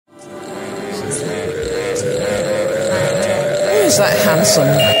is that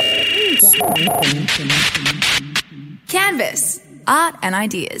handsome? Canvas, Art and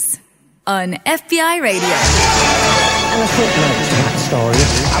Ideas on FBI Radio. And a footnote to that story.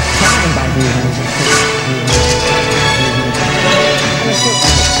 I'm trying by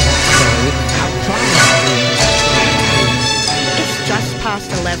It's just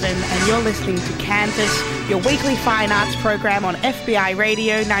past 11 and you're listening to Canvas, your weekly fine arts program on FBI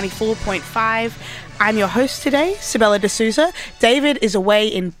Radio 94.5. I'm your host today, Sabella D'Souza. David is away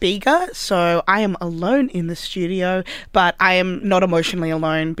in Bega, so I am alone in the studio, but I am not emotionally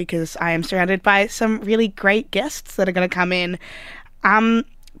alone because I am surrounded by some really great guests that are going to come in. But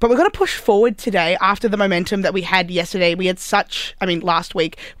we're going to push forward today after the momentum that we had yesterday. Last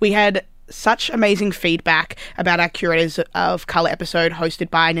week, we had such amazing feedback about our Curators of Colour episode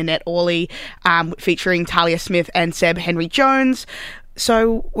hosted by Nanette Orley, featuring Talia Smith and Seb Henry Jones.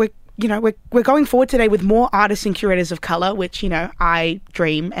 So we're going forward today with more artists and curators of colour, which, I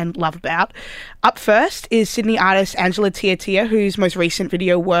dream and love about. Up first is Sydney artist Angela Tiatia, whose most recent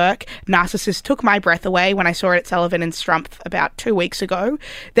video work, Narcissus, took my breath away when I saw it at Sullivan and Strumpf about 2 weeks ago.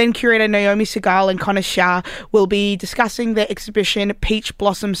 Then curator Naomi Segal and Connor Shah will be discussing their exhibition Peach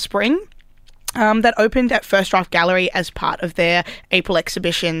Blossom Spring, that opened at First Draft Gallery as part of their April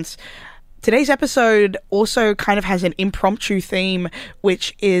exhibitions. Today's episode also kind of has an impromptu theme,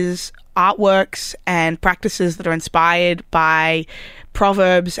 which is artworks and practices that are inspired by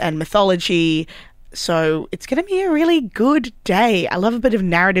proverbs and mythology. So it's going to be a really good day. I love a bit of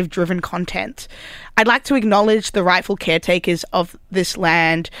narrative-driven content. I'd like to acknowledge the rightful caretakers of this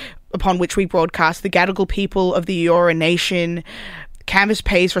land upon which we broadcast, the Gadigal people of the Eora Nation. Canvas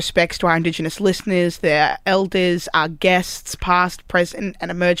pays respects to our Indigenous listeners, their elders, our guests, past, present,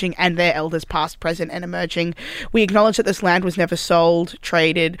 and emerging, and their elders, past, present, and emerging. We acknowledge that this land was never sold,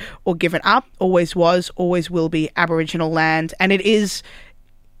 traded, or given up, always was, always will be Aboriginal land. And it is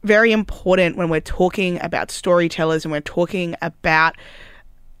very important when we're talking about storytellers and we're talking about,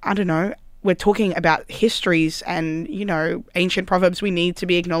 we're talking about histories and, ancient proverbs. We need to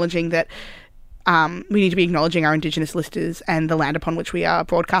be acknowledging that we need to be acknowledging our Indigenous listeners and the land upon which we are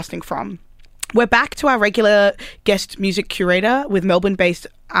broadcasting from. We're back to our regular guest music curator with Melbourne-based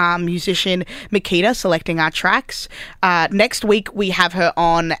musician Makita selecting our tracks. Next week, we have her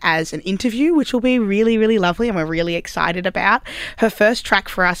on as an interview, which will be really, really lovely and we're really excited about. Her first track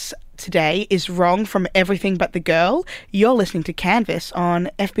for us today is Wrong from Everything But the Girl. You're listening to Canvas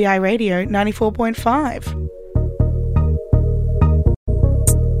on FBI Radio 94.5.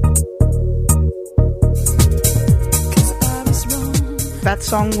 That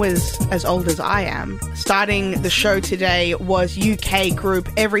song was as old as I am. Starting the show today was UK group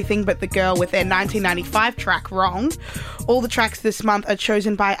Everything But The Girl with their 1995 track Wrong. All the tracks this month are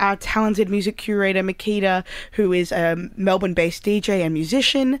chosen by our talented music curator Makita, who is a Melbourne-based DJ and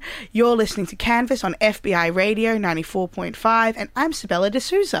musician. You're listening to Canvas on FBI Radio 94.5 and I'm Sabella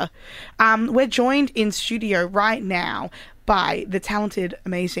D'Souza. We're joined in studio right now by the talented,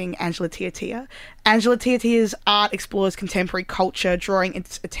 amazing Angela Tiatia. Angela Tiatia's art explores contemporary culture, drawing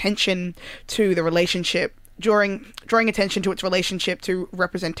attention to its relationship to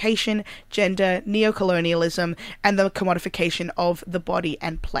representation, gender, neocolonialism, and the commodification of the body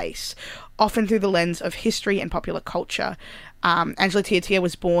and place, often through the lens of history and popular culture. Angela Tiatia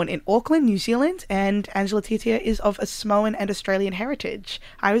was born in Auckland, New Zealand, and Angela Tiatia is of a Samoan and Australian heritage.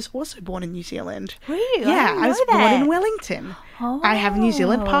 I was also born in New Zealand. Really? Yeah, I was that. born in Wellington. Oh. I have a New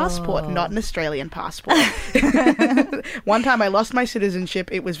Zealand passport, not an Australian passport. One time I lost my citizenship.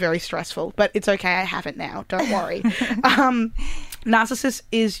 It was very stressful, but it's okay. I have it now. Don't worry. Narcissus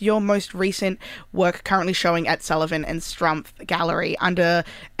is your most recent work currently showing at Sullivan and Strumpf Gallery under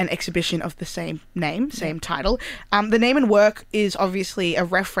an exhibition of the same name, same title. The name and work is obviously a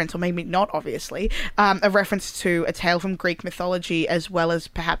reference, or maybe not obviously, a reference to a tale from Greek mythology as well as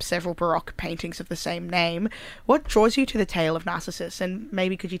perhaps several Baroque paintings of the same name. What draws you to the tale of Narcissus, and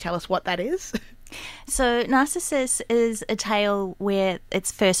maybe could you tell us what that is? So Narcissus is a tale where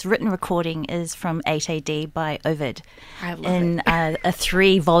its first written recording is from 8 AD by Ovid. I love in it. a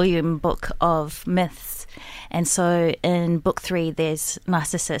 3-volume book of myths. And so in book 3, there's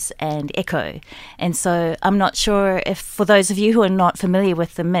Narcissus and Echo. And so I'm not sure if, for those of you who are not familiar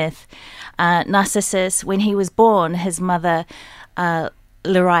with the myth, Narcissus, when he was born, his mother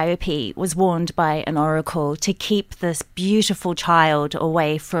Liriope was warned by an oracle to keep this beautiful child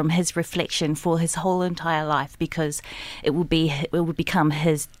away from his reflection for his whole entire life, because it would become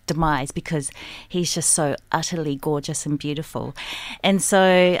his demise, because he's just so utterly gorgeous and beautiful. And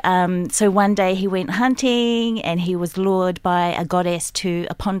so so one day he went hunting and he was lured by a goddess to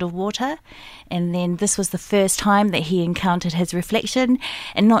a pond of water, and then this was the first time that he encountered his reflection,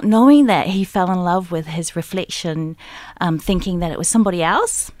 and not knowing that, he fell in love with his reflection, thinking that it was somebody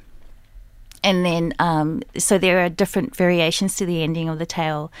else. And then, so there are different variations to the ending of the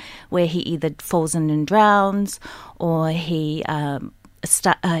tale, where he either falls in and drowns, or he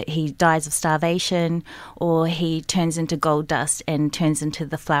dies of starvation, or he turns into gold dust and turns into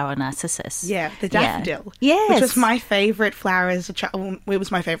the flower Narcissus. Yeah, the daffodil. Yeah. Yes. Which was my favourite flower as a child. Well, it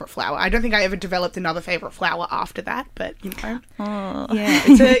was my favourite flower. I don't think I ever developed another favourite flower after that, but, you know. Oh. Yeah,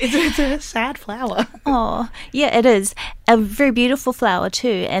 it's a sad flower. Oh, yeah, it is. A very beautiful flower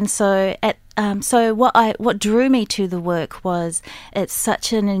too. And so so what drew me to the work was it's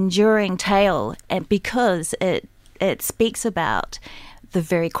such an enduring tale, and because it speaks about the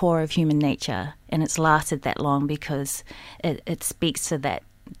very core of human nature, and it's lasted that long because it speaks to that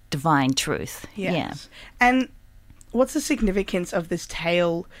divine truth. Yes. Yeah. And what's the significance of this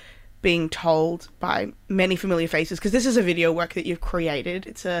tale being told by many familiar faces? Because this is a video work that you've created.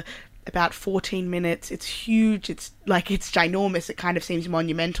 It's about 14 minutes. It's huge. It's ginormous. It kind of seems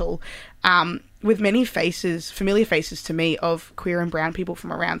monumental. With many faces, familiar faces to me, of queer and brown people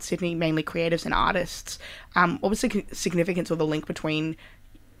from around Sydney, mainly creatives and artists. What was the significance or the link between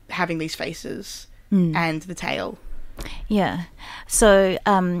having these faces and the tale? Yeah. So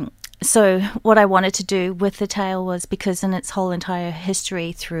what I wanted to do with the tale was, because in its whole entire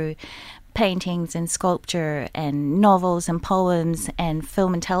history, through paintings and sculpture and novels and poems and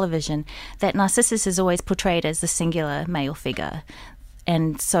film and television, that Narcissus is always portrayed as the singular male figure.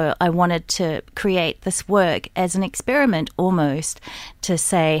 And so I wanted to create this work as an experiment, almost, to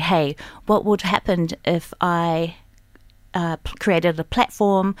say, hey, what would happen if I created a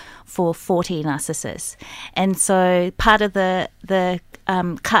platform for 40 Narcissus? And so part of the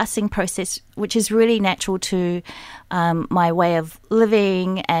casting process, which is really natural to my way of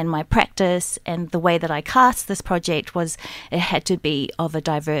living and my practice and the way that I cast this project, was it had to be of a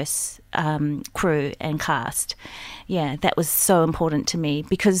diverse crew and cast. Yeah, that was so important to me,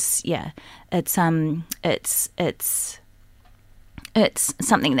 because it's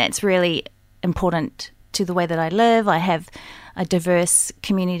something that's really important to the way that I live. I have a diverse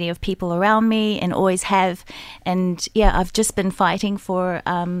community of people around me, and always have. And I've just been fighting for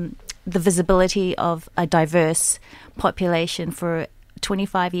the visibility of a diverse population for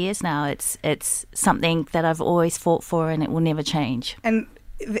 25 years now. It's something that I've always fought for, and it will never change. And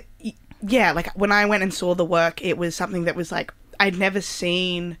like when I went and saw the work, it was something that was like, I'd never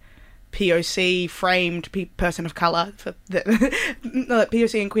seen POC framed person of colour, for the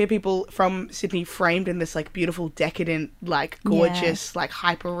POC and queer people from Sydney framed in this like beautiful, decadent, like gorgeous, like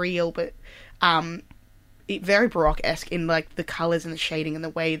hyper real, but very Baroque-esque in like the colours and the shading and the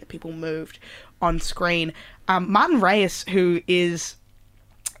way that people moved on screen. Martin Reyes, who is,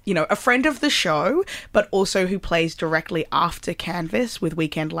 you know, a friend of the show, but also who plays directly after Canvas with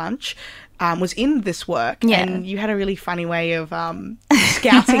Weekend Lunch, was in this work, and you had a really funny way of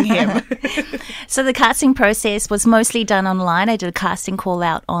scouting him. So the casting process was mostly done online. I did a casting call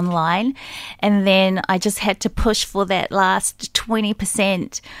out online, and then I just had to push for that last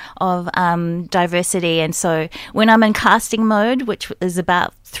 20% of diversity. And so when I'm in casting mode, which is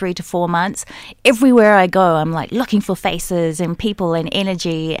about 3 to 4 months, everywhere I go, I'm like looking for faces and people and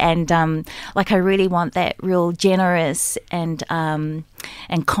energy, and like I really want that real generous and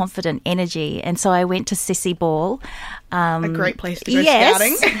confident energy. And so I went to Sissy Ball. A great place to go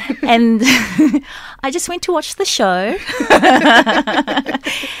scouting. And I just went to watch the show.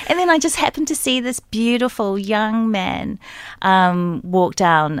 And then I just happened to see this beautiful young man walk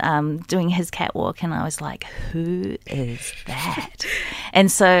down doing his catwalk, and I was like, who is that? And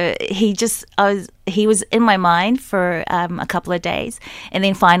so he was in my mind for a couple of days, and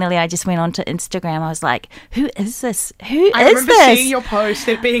then finally I just went onto Instagram. I was like, who is this? I remember seeing your post,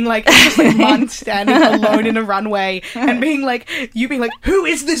 it being like, just like months standing alone in a runway, and being like, who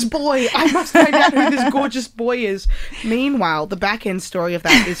is this boy? I must find out who this gorgeous boy is. Meanwhile, the back end story of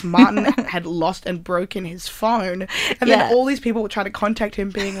that is much Martin had lost and broken his phone. And then all these people were trying to contact him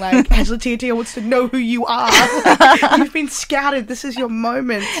being like, Angela Tia wants to know who you are. You've been scouted. This is your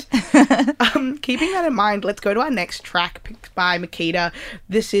moment. Keeping that in mind, let's go to our next track picked by Makita.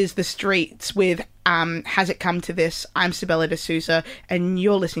 This is The Streets with Has It Come to This? I'm Sabella D'Souza, and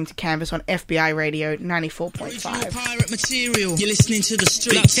you're listening to Canvas on FBI Radio 94.5. Pirate material. You're listening to The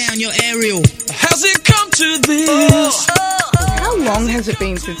Streets. Lock down your aerial. Has it come to this? How long has it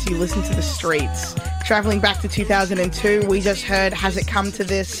been since you listened to The Streets? Travelling back to 2002, we just heard Has It Come to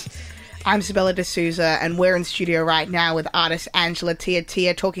This? I'm Sabella D'Souza, and we're in studio right now with artist Angela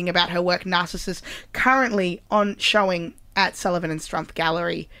Tia talking about her work Narcissus, currently on showing at Sullivan and Strumpf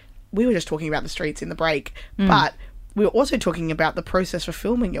Gallery. We were just talking about The Streets in the break, but we were also talking about the process for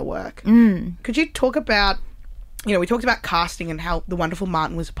filming your work. Could you talk about, we talked about casting and how the wonderful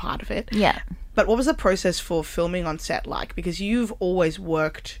Martin was a part of it. Yeah. But what was the process for filming on set like? Because you've always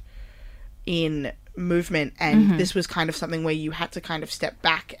worked in movement, and this was kind of something where you had to kind of step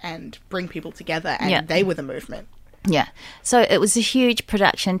back and bring people together, and they were the movement. Yeah. So it was a huge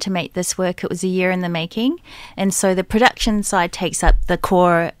production to make this work. It was a year in the making. And so the production side takes up the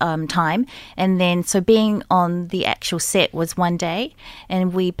core time. And then, so being on the actual set was one day,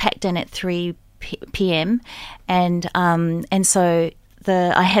 and we packed in at 3 p.m. And so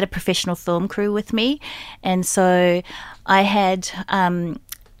I had a professional film crew with me. And so I had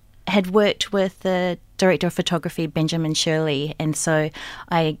worked with the director of photography, Benjamin Shirley, and so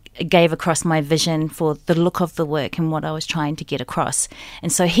I gave across my vision for the look of the work and what I was trying to get across.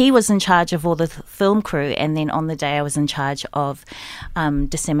 And so he was in charge of all the film crew, and then on the day I was in charge of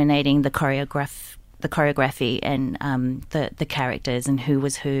disseminating the choreography and the characters and who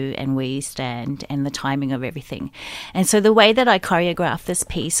was who and where you stand and the timing of everything. And so the way that I choreographed this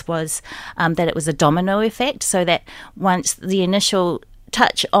piece was that it was a domino effect, so that once the initial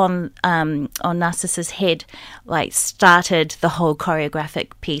touch on Narcissus' head started the whole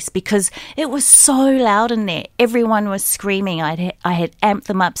choreographic piece, because it was so loud in there. Everyone was screaming. I had amped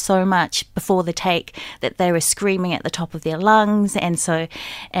them up so much before the take that they were screaming at the top of their lungs, and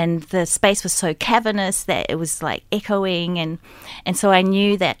the space was so cavernous that it was echoing, and so I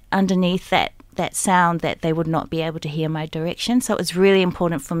knew that underneath that sound that they would not be able to hear my direction. So it was really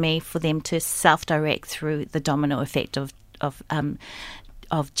important for me for them to self-direct through the domino effect of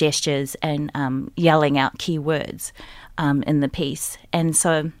gestures and yelling out key words in the piece. And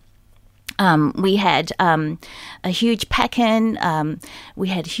so we had a huge pack-in. We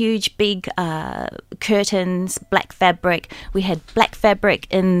had huge big curtains, black fabric. We had black fabric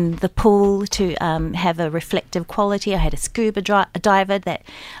in the pool to have a reflective quality. I had a scuba diver that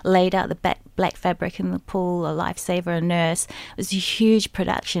laid out the black fabric in the pool, a lifesaver, a nurse. It was a huge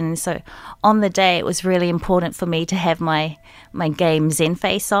production. So on the day, it was really important for me to have my game Zen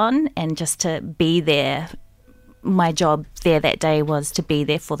face on and just to be there. My job there that day was to be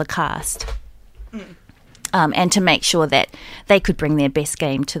there for the cast and to make sure that they could bring their best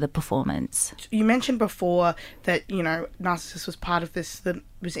game to the performance. You mentioned before that, Narcissus was part of this, that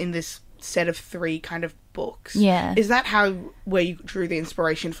was in this set of 3 kind of books. Yeah. Is that where you drew the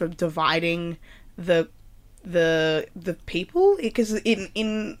inspiration for dividing the people? Because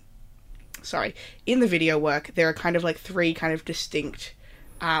in the video work, there are kind of 3 kind of distinct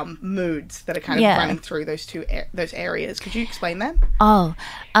moods that are kind of running through those areas. Could you explain that?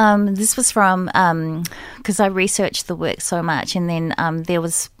 This was from because I researched the work so much, and then there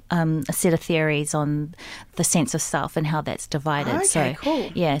was a set of theories on the sense of self and how that's divided. Okay, cool.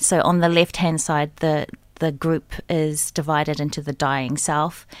 Yeah, so on the left-hand side, the group is divided into the dying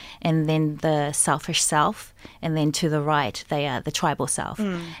self and then the selfish self, and then to the right they are the tribal self.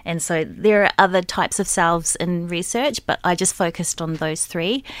 And so there are other types of selves in research, but I just focused on those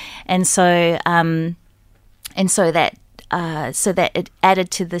 3, and so that it added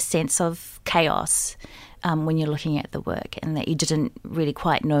to the sense of chaos when you're looking at the work, and that you didn't really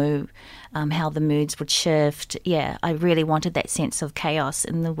quite know how the moods would shift. Yeah, I really wanted that sense of chaos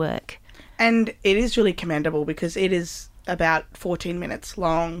in the work. And it is really commendable because it is about 14 minutes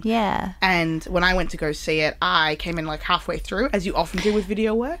long. Yeah. And when I went to go see it, I came in halfway through, as you often do with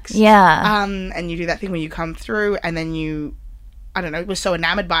video works. Yeah. And you do that thing where you come through and then you, was so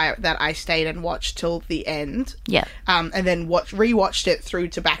enamored by it that I stayed and watched till the end. Yeah. And then rewatched it through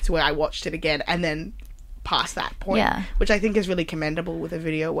to back to where I watched it again, and then past that point. Yeah. Which I think is really commendable with a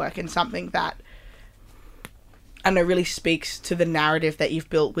video work, and something that really speaks to the narrative that you've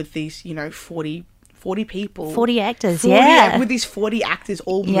built with these, 40 people. 40 actors, yeah. With these 40 actors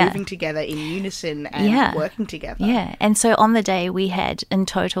all moving together in unison and working together. Yeah, and so on the day we had in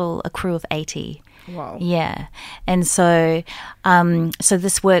total a crew of 80. Wow. Yeah. And so so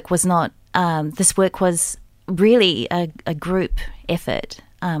this work was not this work was really a group effort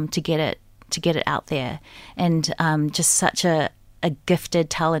to get it out there, and just such a gifted,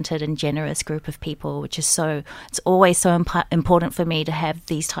 talented and generous group of people, which is it's always so important for me to have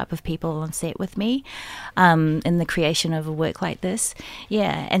these type of people on set with me in the creation of a work like this.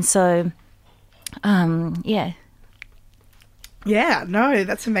 Yeah. And so yeah. Yeah, no,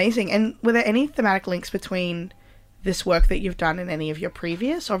 that's amazing. And were there any thematic links between this work that you've done and any of your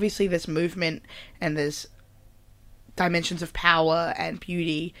previous? Obviously there's movement and there's dimensions of power and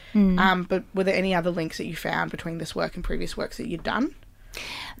beauty, but were there any other links that you found between this work and previous works that you'd done?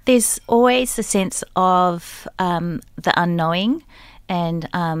 There's always a sense of the unknowing, and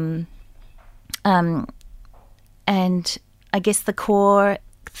I guess the core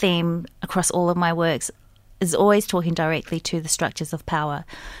theme across all of my works is always talking directly to the structures of power.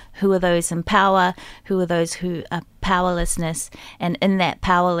 Who are those in power? Who are those who are powerlessness? And in that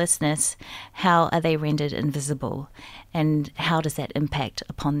powerlessness, how are they rendered invisible? And how does that impact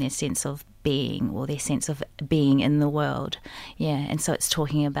upon their sense of being, or their sense of being in the world? Yeah, and so it's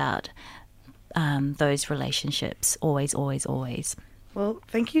talking about those relationships, always, always, always. Well,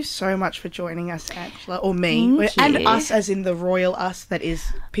 thank you so much for joining us, Angela, or me, Thank and you. us as in the royal us that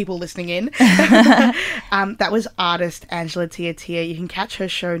is people listening in. That was artist Angela Tiatia. You can catch her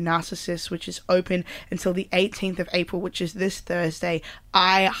show Narcissus, which is open until the 18th of April, which is this Thursday.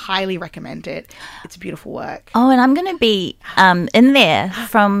 I highly recommend it. It's beautiful work. Oh, and I'm going to be in there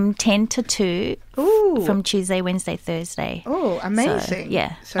from 10 to 2 Ooh. from Tuesday, Wednesday, Thursday. Oh, amazing. So,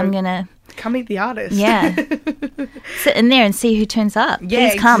 yeah, So I'm going to... come meet the artist. Yeah. Sit in there and see who turns up. Yeah,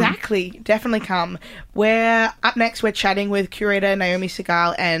 Please come. exactly. Definitely come. Up next, we're chatting with curator Naomi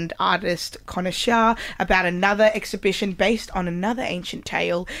Segal and artist Connor Shah about another exhibition based on another ancient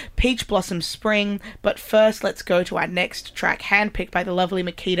tale, Peach Blossom Spring. But first, let's go to our next track, handpicked by the lovely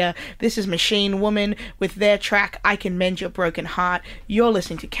Makita. This is Machine Woman with their track, I Can Mend Your Broken Heart. You're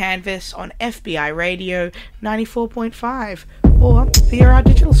listening to Canvas on FBI Radio 94.5 or via our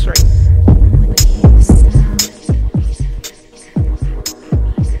digital stream.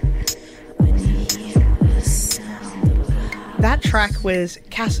 That track was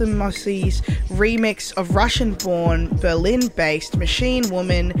Kasim Mossi's remix of Russian-born, Berlin-based Machine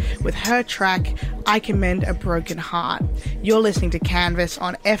Woman with her track, I Can Mend a Broken Heart. You're listening to Canvas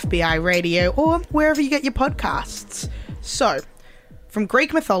on FBI Radio or wherever you get your podcasts. So, from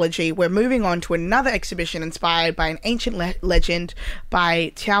Greek mythology, we're moving on to another exhibition inspired by an ancient legend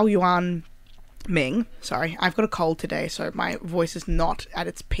by Tiao Yuan Ming. Sorry, I've got a cold today, so my voice is not at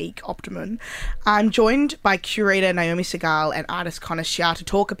its peak optimum. I'm joined by curator Naomi Segal and artist Connor Shah to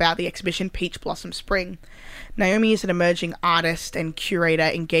talk about the exhibition Peach Blossom Spring. Naomi is an emerging artist and curator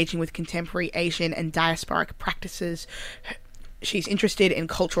engaging with contemporary Asian and diasporic practices. She's interested in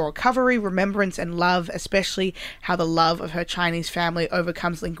cultural recovery, remembrance, and love, especially how the love of her Chinese family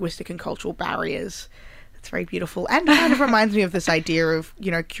overcomes linguistic and cultural barriers. It's very beautiful and kind of reminds me of this idea of,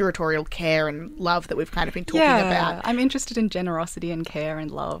 curatorial care and love that we've kind of been talking about. I'm interested in generosity and care and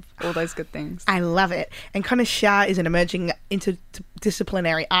love, all those good things. I love it. And Connor Shah is an emerging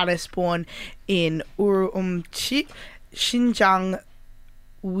interdisciplinary artist born in Urumqi, Xinjiang,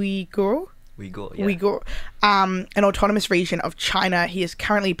 Uyghur, an autonomous region of China. He is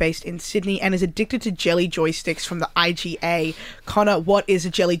currently based in Sydney and is addicted to jelly joysticks from the IGA. Connor, what is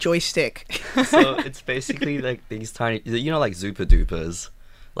a jelly joystick? So it's basically like these tiny, like Zupa Dupas,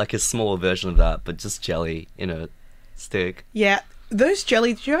 like a smaller version of that, but just jelly in a stick. Yeah. Those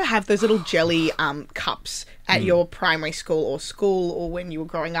jelly, did you ever have those little jelly cups at your primary school or when you were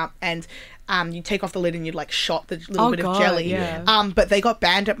growing up, and you take off the lid and you'd like shot the little bit of jelly. Yeah. But they got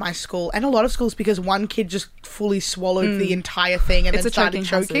banned at my school and a lot of schools because one kid just fully swallowed the entire thing and It's then a started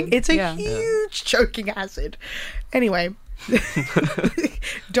choking. choking hazard. It's a Yeah. huge choking hazard. Anyway,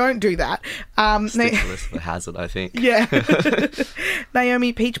 don't do that. Stick to this, the hazard, I think. Yeah.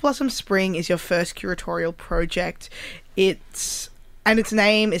 Naomi, Peach Blossom Spring is your first curatorial project. Its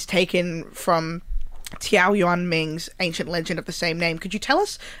name is taken from Tiao Yuan Ming's ancient legend of the same name. Could you tell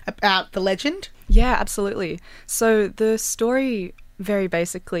us about the legend? Yeah, absolutely. So the story very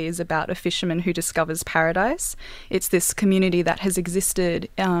basically is about a fisherman who discovers paradise. It's this community that has existed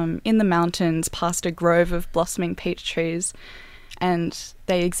in the mountains past a grove of blossoming peach trees, and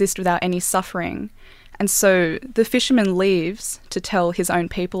they exist without any suffering. And so the fisherman leaves to tell his own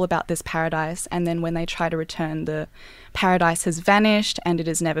people about this paradise, and then when they try to return, the paradise has vanished and it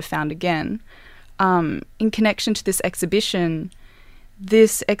is never found again. In connection to this exhibition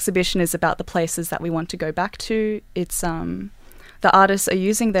is about the places that we want to go back to. It's the artists are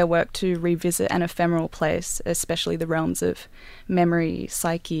using their work to revisit an ephemeral place, especially the realms of memory,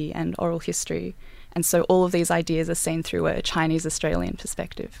 psyche, and oral history. And so all of these ideas are seen through a Chinese-Australian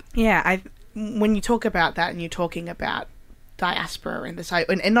perspective. Yeah, when you talk about that and you're talking about diaspora and this,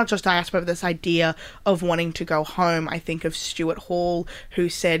 and not just diaspora, but this idea of wanting to go home, I think of Stuart Hall, who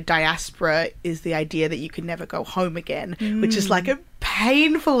said diaspora is the idea that you can never go home again, which is like a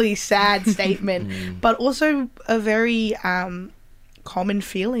painfully sad statement, but also a very common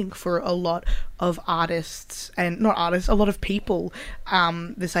feeling for a lot of artists, and not artists, a lot of people,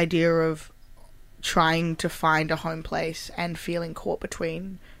 this idea of trying to find a home place and feeling caught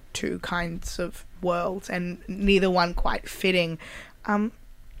between two kinds of worlds and neither one quite fitting.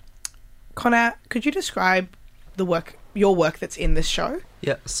 Connor, could you describe your work that's in this show?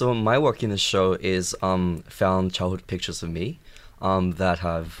 Yeah, so my work in the show is found childhood pictures of me that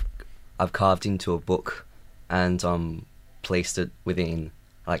I've carved into a book and placed it within,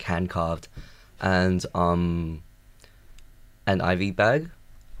 like, hand carved, and an IV bag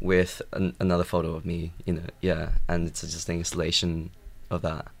with another photo of me in it. Yeah, and it's just an installation of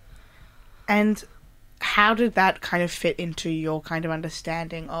that. And how did that kind of fit into your kind of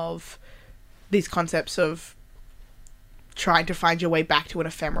understanding of these concepts of trying to find your way back to an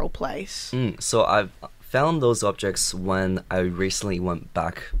ephemeral place? So I've found those objects when I recently went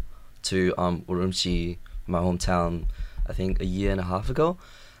back to Urumqi, my hometown, I think a year and a half ago.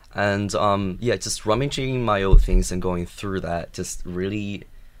 And just rummaging my old things and going through that just really,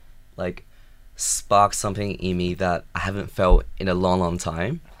 like, sparked something in me that I haven't felt in a long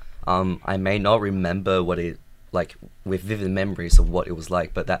time. I may not remember what it, like, with vivid memories of what it was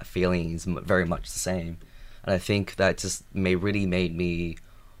like, but that feeling is very much the same. And I think that just really made me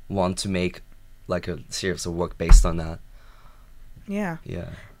want to make, like, a series of work based on that. Yeah. Yeah.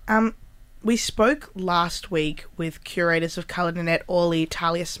 We spoke last week with curators of Colour Nanette Orley,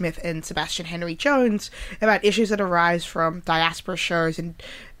 Talia Smith and Sebastian Henry Jones about issues that arise from diaspora shows,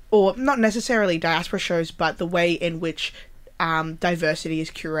 or not necessarily diaspora shows, but the way in which diversity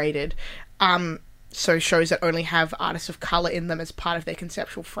is curated. So shows that only have artists of colour in them as part of their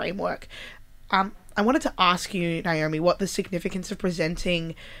conceptual framework. I wanted to ask you, Naomi, what the significance of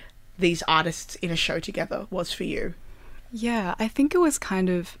presenting these artists in a show together was for you. Yeah, I think it was kind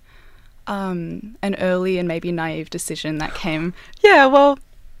of an early and maybe naive decision that came. Yeah, well,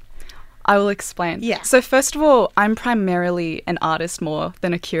 I will explain. Yeah. So first of all, I'm primarily an artist more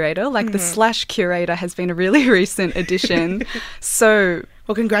than a curator. Like, the / curator has been a really recent addition. So...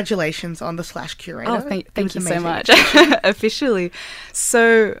 Well, congratulations on the / curator. Oh, thank you so much. Officially.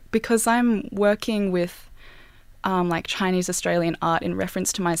 So because I'm working with like Chinese Australian art in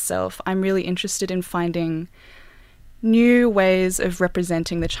reference to myself, I'm really interested in finding new ways of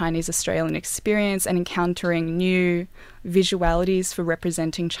representing the Chinese Australian experience and encountering new visualities for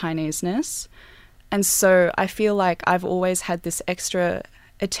representing Chineseness. And so I feel like I've always had this extra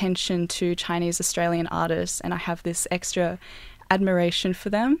attention to Chinese Australian artists, and I have this extra admiration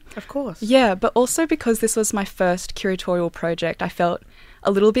for them. Of course. Yeah, but also because this was my first curatorial project, I felt a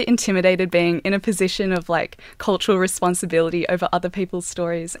little bit intimidated being in a position of, like, cultural responsibility over other people's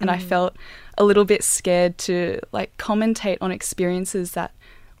stories, and I felt a little bit scared to, like, commentate on experiences that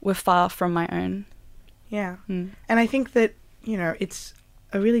were far from my own. Yeah. And I think that, you know, it's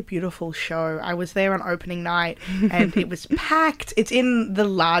a really beautiful show. I was there on opening night and it was packed. It's in the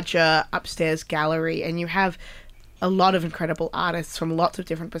larger upstairs gallery, and you have a lot of incredible artists from lots of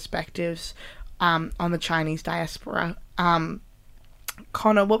different perspectives on the Chinese diaspora.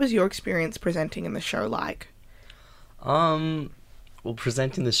 Connor, what was your experience presenting in the show like? Well,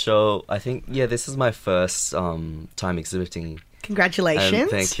 presenting the show, I think, this is my first time exhibiting. Congratulations. And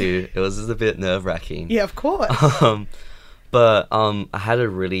thank you. It was just a bit nerve-wracking. Yeah, of course. But I had a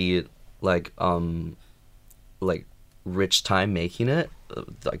really, rich time making it,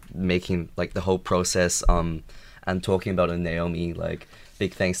 making the whole process, and talking about Naomi. Like,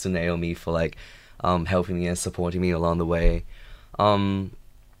 big thanks to Naomi for helping me and supporting me along the way. But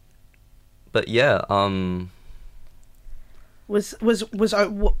yeah,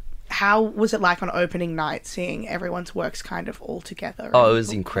 how was it like on opening night, seeing everyone's works kind of all together? Oh, it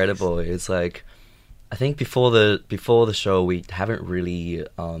was incredible. It's like, I think before the show, we haven't really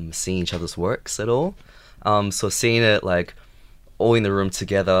seen each other's works at all. So seeing it all in the room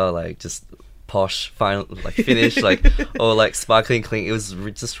together, just posh, final, finish, or sparkling clean, it was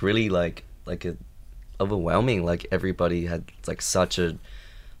just really overwhelming. Everybody had such a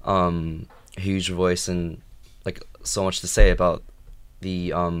huge voice and so much to say about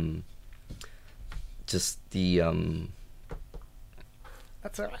the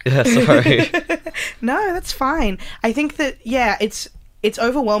That's all right. Yeah, sorry. No, that's fine. I think that, yeah, it's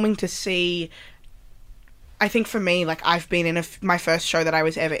overwhelming to see. I think for me, like, I've been in my first show that I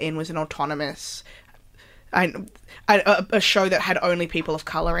was ever in was an autonomous, a show that had only people of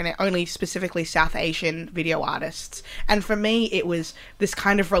color in it, only specifically South Asian video artists. And for me, it was this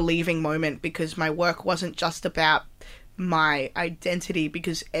kind of relieving moment because my work wasn't just about my identity,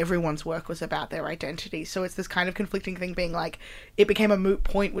 because everyone's work was about their identity. So it's this kind of conflicting thing being like, it became a moot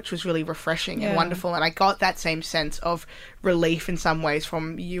point, which was really refreshing and wonderful. And I got that same sense of relief in some ways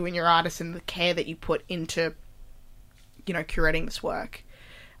from you and your artists and the care that you put into, you know, curating this work.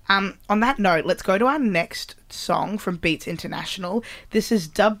 On that note, let's go to our next song from Beats International. This is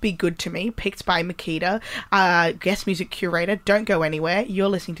Dub Be Good To Me, picked by Makita, guest music curator. Don't go anywhere. You're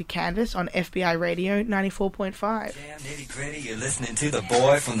listening to Canvas on FBI Radio 94.5. Jam nitty gritty, you're listening to the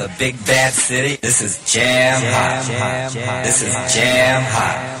boy from the big bad city. This is Jam Hot. This is Jam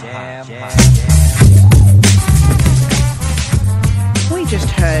Hot. We just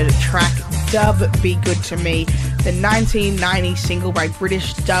heard track Dub Be Good To Me, the 1990 single by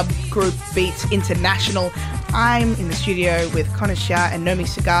British dub group Beats International. I'm in the studio with Connor Shah and Nomi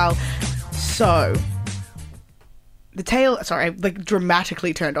Segal. So, I like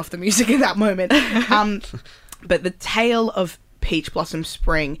dramatically turned off the music in that moment. But the tale of Peach Blossom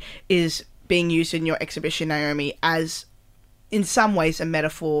Spring is being used in your exhibition, Naomi, as in some ways a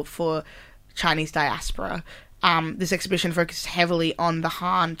metaphor for Chinese diaspora. This exhibition focuses heavily on the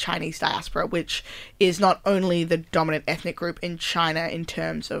Han Chinese diaspora, which is not only the dominant ethnic group in China in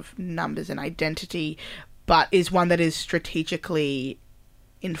terms of numbers and identity, but is one that is strategically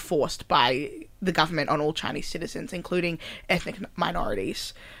enforced by the government on all Chinese citizens, including ethnic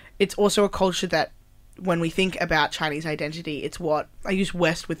minorities. It's also a culture that, when we think about Chinese identity, it's what, I use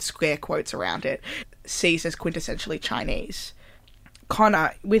West with scare quotes around it, sees as quintessentially Chinese.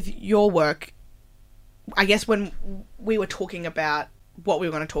 Connor, with your work, I guess when we were talking about what we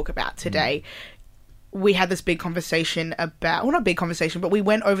were going to talk about today, we had this big conversation about, well, not big conversation, but we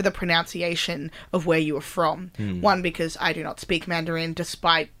went over the pronunciation of where you were from. One, because I do not speak Mandarin,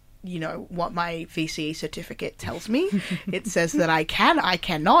 despite, you know, what my VCE certificate tells me. It says that I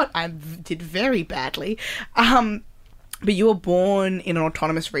cannot. I did very badly. But you were born in an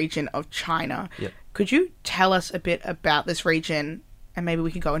autonomous region of China. Yep. Could you tell us a bit about this region, and maybe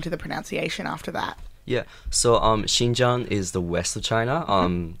we could go into the pronunciation after that? Yeah, so Xinjiang is the west of China.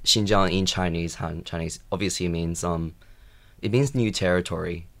 Xinjiang in Chinese, Han Chinese, obviously means it means new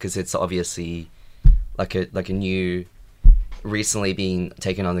territory, because it's obviously like a new, recently being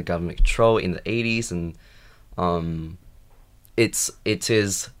taken under government control in the 80s, and it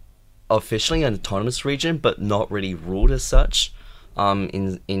is officially an autonomous region, but not really ruled as such.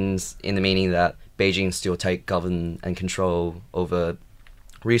 In the meaning that Beijing still govern and control over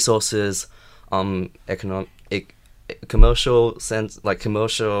resources. Commercial sense, like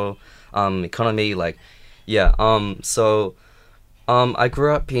commercial economy, like, yeah. So I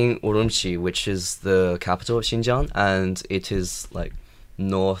grew up in Urumqi, which is the capital of Xinjiang, and it is like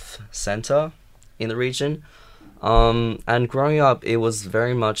north center in the region. And growing up, it was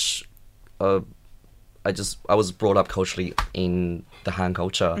very much I was brought up culturally in the Han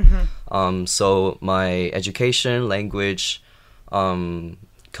culture. So my education, language,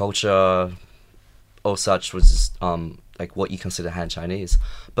 culture, all such was just like what you consider Han Chinese.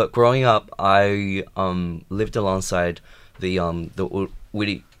 But growing up, I lived alongside the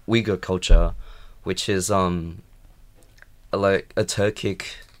Uyghur culture, which is like a Turkic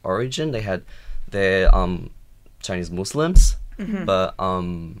origin. They had their Chinese Muslims, but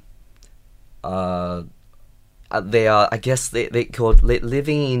they are, I guess they called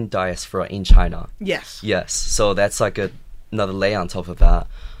living in diaspora in China. Yes. So that's like another layer on top of that.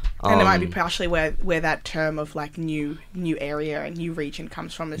 And it might be partially where that term of like new area and new region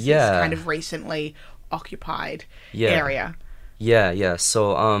comes from, is this kind of recently occupied area. Yeah.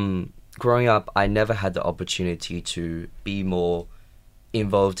 So growing up, I never had the opportunity to be more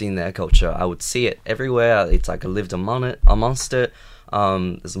involved in their culture. I would see it everywhere. It's like I lived amongst it.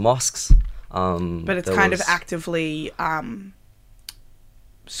 There's mosques. But it's kind of actively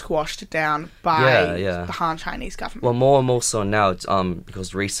squashed down by the Han Chinese government. Well, more and more so now,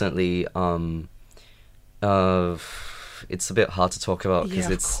 because recently, it's a bit hard to talk about because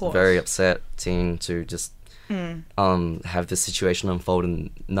it's very upsetting to just have this situation unfold and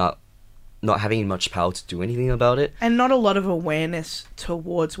not having much power to do anything about it. And not a lot of awareness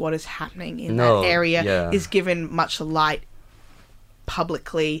towards what is happening in that area is given much light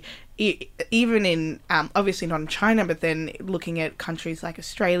publicly even in, obviously not in China, but then looking at countries like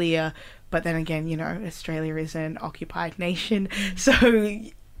Australia, but then again, you know, Australia is an occupied nation. So,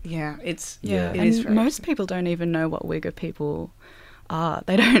 yeah, it is very most people don't even know what Uyghur people are.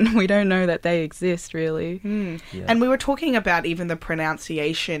 We don't know that they exist, really. Yeah. And we were talking about even the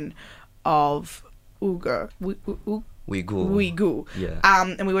pronunciation of Uyghur. Uyghur. Yeah.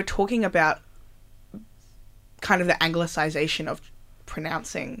 And we were talking about kind of the anglicization of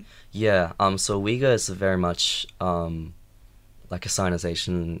pronouncing. Yeah. So Uyghur is very much like a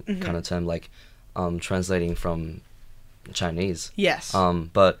signization kind of term, like translating from Chinese. Yes.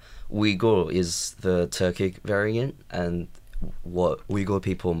 But Uyghur is the Turkic variant and what Uyghur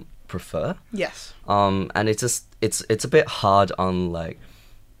people prefer. Yes. And it's a bit hard on like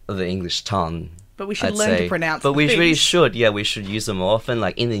the English tongue. But we should I'd learn say. to pronounce. But the we things. really should. Yeah, we should use them more often.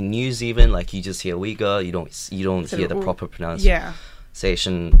 Like in the news, even like you just hear Uyghur, you don't hear the proper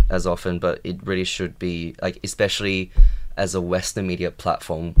pronunciation as often. But it really should be like, especially as a Western media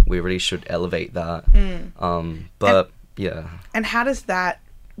platform, we really should elevate that. But yeah. And how does that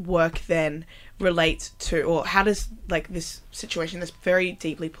work then relate to, or how does like this situation, this very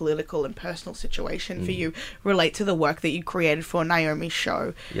deeply political and personal situation for you, relate to the work that you created for Naomi's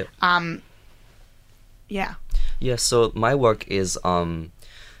show? Yep. Yeah. Yeah, so my work is kind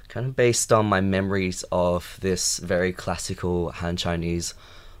of based on my memories of this very classical Han Chinese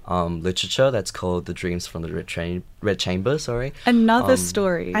literature that's called The Dreams from the Red Chamber, sorry. Another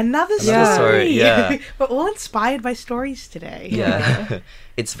story. Another story, yeah. We're all inspired by stories today. Yeah.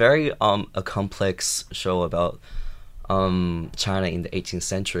 It's very a complex show about China in the 18th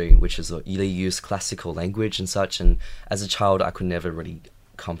century, which is they use classical language and such, and as a child I could never really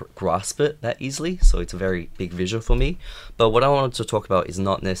grasp it that easily, so it's a very big visual for me. But what I wanted to talk about is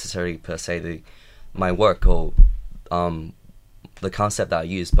not necessarily per se my work or the concept that I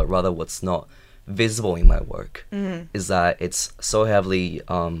use, but rather what's not visible in my work is that it's so heavily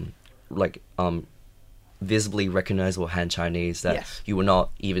visibly recognizable Han Chinese that you would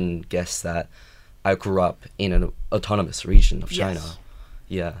not even guess that I grew up in an autonomous region of China.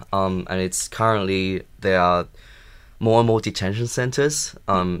 Yeah. And it's currently there are more and more detention centers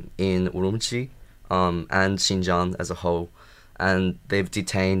in Urumqi and Xinjiang as a whole, and they've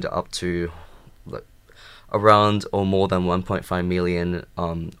detained up to around or more than 1.5 million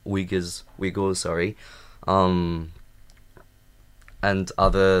Uyghurs, and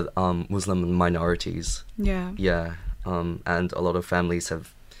other Muslim minorities. Yeah. Yeah. And a lot of families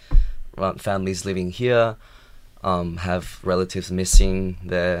families living here have relatives missing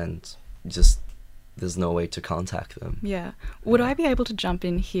there, and just there's no way to contact them. Yeah. Would I be able to jump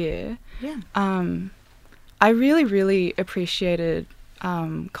in here? Yeah. I really, really appreciated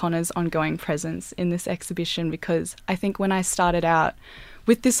Connor's ongoing presence in this exhibition, because I think when I started out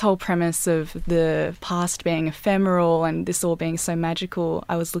with this whole premise of the past being ephemeral and this all being so magical,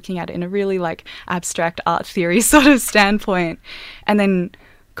 I was looking at it in a really like abstract art theory sort of standpoint. And then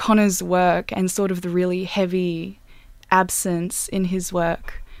Connor's work and sort of the really heavy absence in his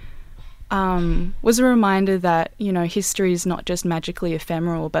work was a reminder that, you know, history is not just magically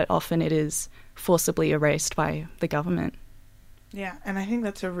ephemeral, but often it is forcibly erased by the government. Yeah, and I think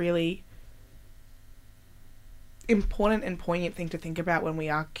that's a really important and poignant thing to think about when we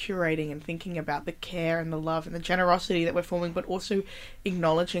are curating and thinking about the care and the love and the generosity that we're forming, but also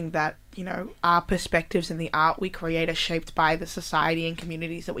acknowledging that, you know, our perspectives and the art we create are shaped by the society and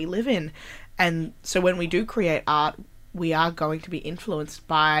communities that we live in. And so when we do create art, we are going to be influenced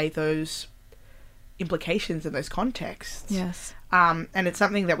by those implications and those contexts. Yes. And it's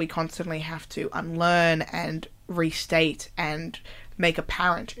something that we constantly have to unlearn and restate and make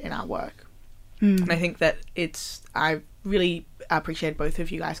apparent in our work. And I think that I really appreciate both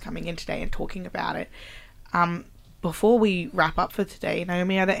of you guys coming in today and talking about it. Before we wrap up for today,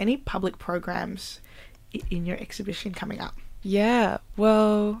 Naomi, are there any public programs in your exhibition coming up? Yeah,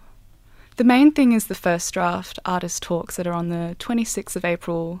 well, the main thing is the First Draft Artist Talks that are on the 26th of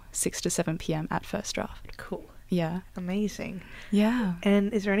April, 6 to 7 p.m. at First Draft. Cool. Yeah. Amazing. Yeah.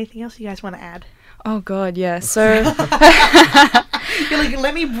 And is there anything else you guys want to add? Oh, God, yeah. So... You're like,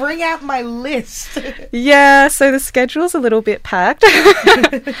 let me bring out my list. Yeah, so the schedule's a little bit packed.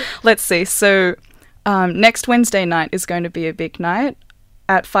 Let's see. So next Wednesday night is going to be a big night.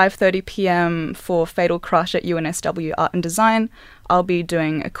 At 5:30 p.m. for Fatal Crush at UNSW Art and Design, I'll be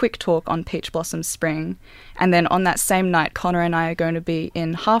doing a quick talk on Peach Blossom Spring. And then on that same night, Connor and I are going to be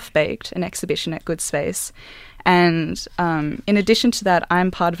in Half Baked, an exhibition at Good Space. And in addition to that,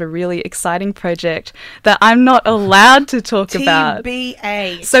 I'm part of a really exciting project that I'm not allowed to talk about.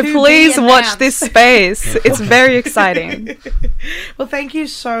 TBA. So please watch this space. It's very exciting. Well, thank you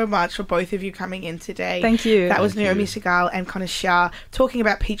so much for both of you coming in today. Thank you. That was Naomi Segal and Connor Shah talking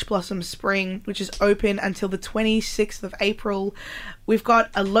about Peach Blossom Spring, which is open until the 26th of April. We've got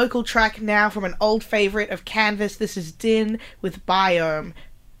a local track now from an old favourite of Canvas. This is Din with Biome.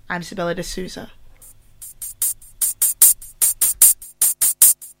 I'm Sabella D'Souza.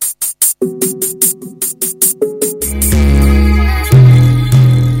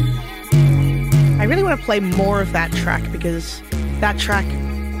 I really want to play more of that track because that track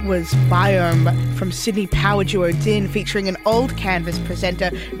was Biome from Sydney power duo Din, featuring an old Canvas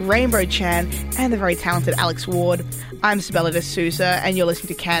presenter, Rainbow Chan, and the very talented Alex Ward. I'm Sabella D'Souza, and you're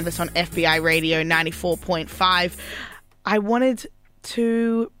listening to Canvas on FBI Radio 94.5. I wanted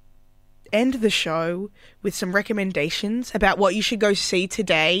to end the show with some recommendations about what you should go see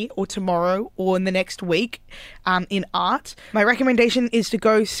today or tomorrow or in the next week in art. My recommendation is to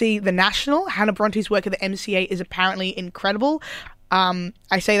go see The National. Hannah Bronte's work at the MCA is apparently incredible.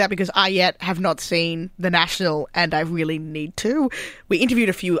 I say that because I yet have not seen The National and I really need to. We interviewed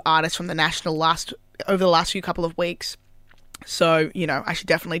a few artists from The National over the last few couple of weeks. So, I should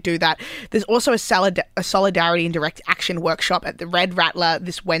definitely do that. There's also a Solidarity and Direct Action workshop at the Red Rattler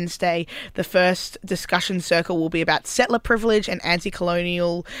this Wednesday. The first discussion circle will be about settler privilege and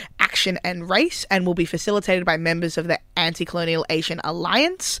anti-colonial action and race, and will be facilitated by members of the Anti-Colonial Asian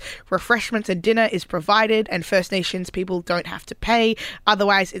Alliance. Refreshments and dinner is provided, and First Nations people don't have to pay.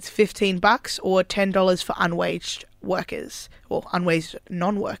 Otherwise, it's $15 or $10 for unwaged workers, or unwaged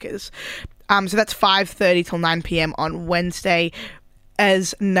non-workers. So that's 5:30 till 9 p.m. on Wednesday.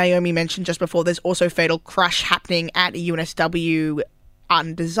 As Naomi mentioned just before, there's also Fatal Crush happening at UNSW Art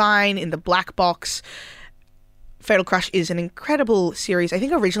and Design in the Black Box. Fatal Crush is an incredible series, I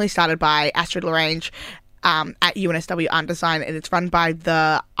think originally started by Astrid Lagrange at UNSW Art and Design, and it's run by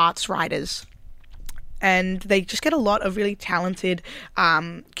the Arts Writers. And they just get a lot of really talented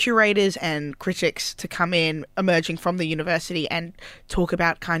curators and critics to come in, emerging from the university, and talk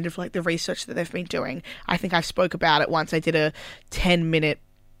about kind of like the research that they've been doing. I think I spoke about it once. I did a 10-minute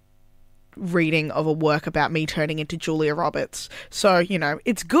reading of a work about me turning into Julia Roberts. So,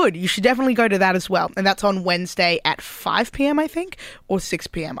 it's good. You should definitely go to that as well. And that's on Wednesday at 5 p.m, I think, or 6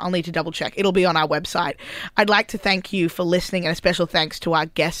 p.m. I'll need to double check. It'll be on our website. I'd like to thank you for listening, and a special thanks to our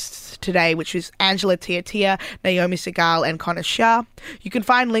guests today, which is Angela Tiatia, Naomi Segal, and Connor Shah. You can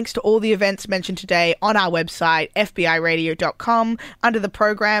find links to all the events mentioned today on our website, fbiradio.com, under the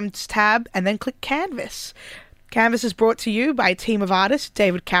Programs tab, and then click Canvas. Canvas is brought to you by a team of artists,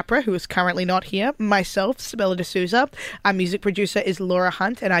 David Capra, who is currently not here, myself, Sabella D'Souza. Our music producer is Laura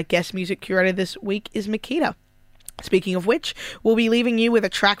Hunt, and our guest music curator this week is Makita. Speaking of which, we'll be leaving you with a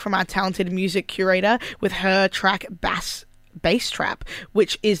track from our talented music curator with her track Bass Trap,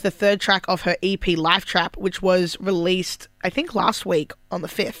 which is the third track of her EP Live Trap, which was released, I think, last week on the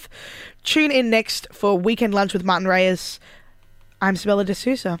 5th. Tune in next for Weekend Lunch with Martin Reyes. I'm Sabella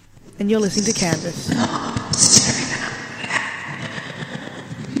D'Souza, and you're listening to Canvas.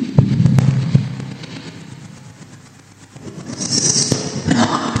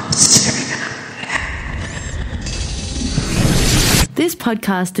 This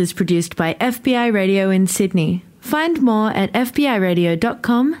podcast is produced by FBI Radio in Sydney. Find more at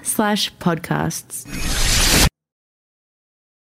fbiradio.com/podcasts.